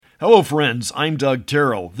Hello, friends. I'm Doug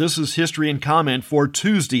Terrell. This is History and Comment for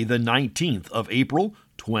Tuesday, the 19th of April,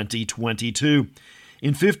 2022. In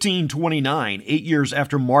 1529, 8 years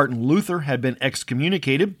after Martin Luther had been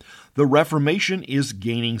excommunicated, the Reformation is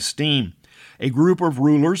gaining steam. A group of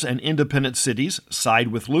rulers and independent cities side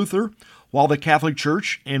with Luther, while the Catholic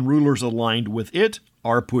Church and rulers aligned with it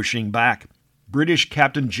are pushing back. British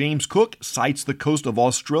Captain James Cook sights the coast of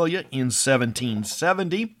Australia in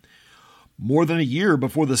 1770. More than a year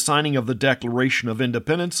before the signing of the Declaration of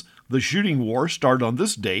Independence, the shooting war started on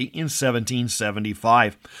this day in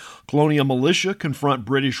 1775. Colonial militia confront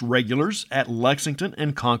British regulars at Lexington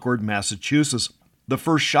and Concord, Massachusetts. The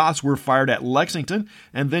first shots were fired at Lexington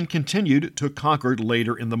and then continued to Concord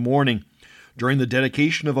later in the morning. During the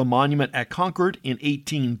dedication of a monument at Concord in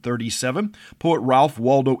 1837, poet Ralph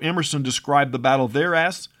Waldo Emerson described the battle there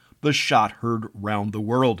as the shot heard round the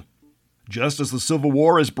world. Just as the Civil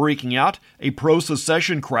War is breaking out, a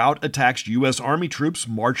pro-secession crowd attacks U.S. Army troops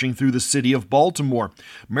marching through the city of Baltimore.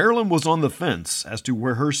 Maryland was on the fence as to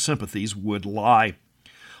where her sympathies would lie.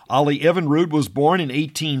 Ollie Evinrude was born in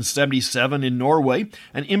 1877 in Norway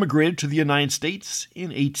and immigrated to the United States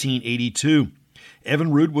in 1882.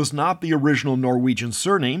 Evinrude was not the original Norwegian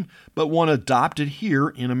surname, but one adopted here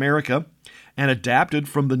in America and adapted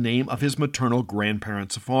from the name of his maternal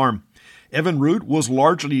grandparents' farm. Evinrude was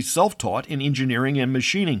largely self-taught in engineering and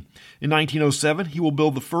machining. In 1907, he will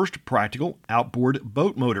build the first practical outboard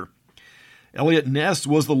boat motor. Eliot Ness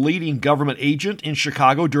was the leading government agent in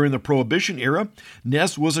Chicago during the Prohibition era.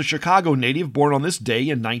 Ness was a Chicago native born on this day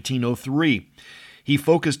in 1903. He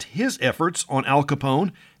focused his efforts on Al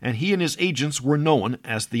Capone, and he and his agents were known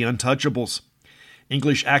as the Untouchables.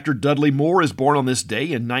 English actor Dudley Moore is born on this day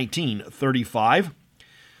in 1935.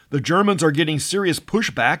 The Germans are getting serious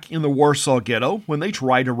pushback in the Warsaw Ghetto when they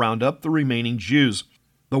try to round up the remaining Jews.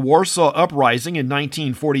 The Warsaw Uprising in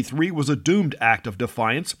 1943 was a doomed act of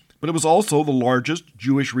defiance, but it was also the largest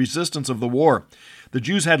Jewish resistance of the war. The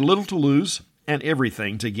Jews had little to lose and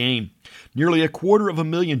everything to gain. Nearly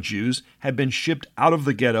 250,000 Jews had been shipped out of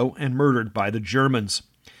the ghetto and murdered by the Germans.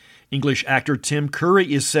 English actor Tim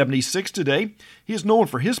Curry is 76 today. He is known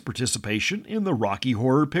for his participation in the Rocky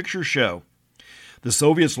Horror Picture Show. The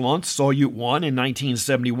Soviets launched Soyuz-1 in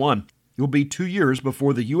 1971. It will be 2 years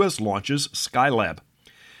before the U.S. launches Skylab.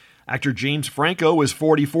 Actor James Franco is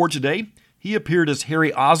 44 today. He appeared as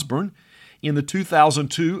Harry Osborn in the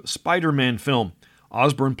 2002 Spider-Man film.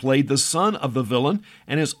 Osborn played the son of the villain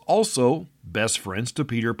and is also best friends to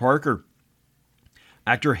Peter Parker.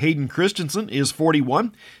 Actor Hayden Christensen is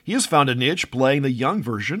 41. He has found a niche playing the young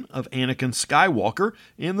version of Anakin Skywalker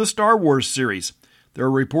in the Star Wars series. There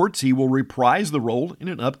are reports he will reprise the role in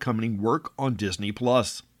an upcoming work on Disney+.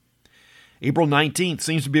 April 19th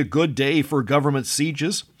seems to be a good day for government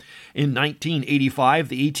sieges. In 1985,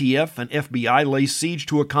 the ATF and FBI lay siege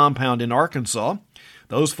to a compound in Arkansas.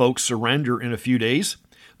 Those folks surrender in a few days.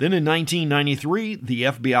 Then in 1993, the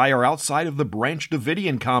FBI are outside of the Branch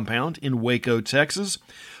Davidian compound in Waco, Texas,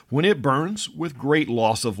 when it burns with great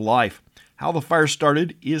loss of life. How the fire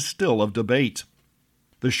started is still of debate.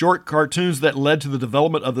 The short cartoons that led to the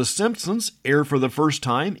development of The Simpsons aired for the first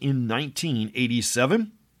time in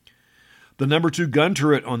 1987. The No. 2 gun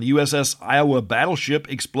turret on the USS Iowa battleship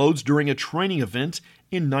explodes during a training event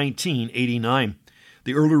in 1989.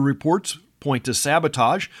 The early reports point to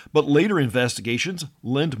sabotage, but later investigations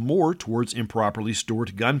lend more towards improperly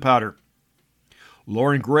stored gunpowder.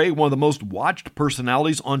 Lauren Gray, one of the most watched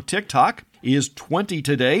personalities on TikTok, is 20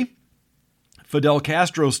 today. Fidel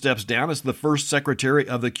Castro steps down as the first secretary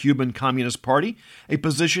of the Cuban Communist Party, a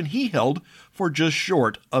position he held for just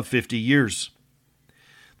short of 50 years.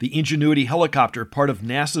 The Ingenuity helicopter, part of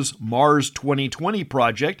NASA's Mars 2020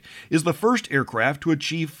 project, is the first aircraft to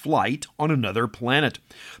achieve flight on another planet.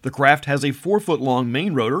 The craft has a 4-foot-long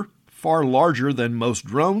main rotor, far larger than most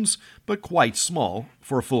drones, but quite small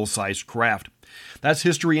for a full-sized craft. That's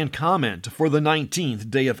History and Comment for the 19th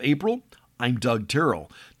day of April. I'm Doug Terrell.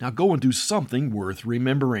 Now go and do something worth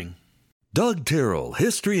remembering. Doug Terrell,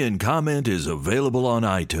 History and Comment is available on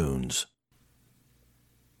iTunes.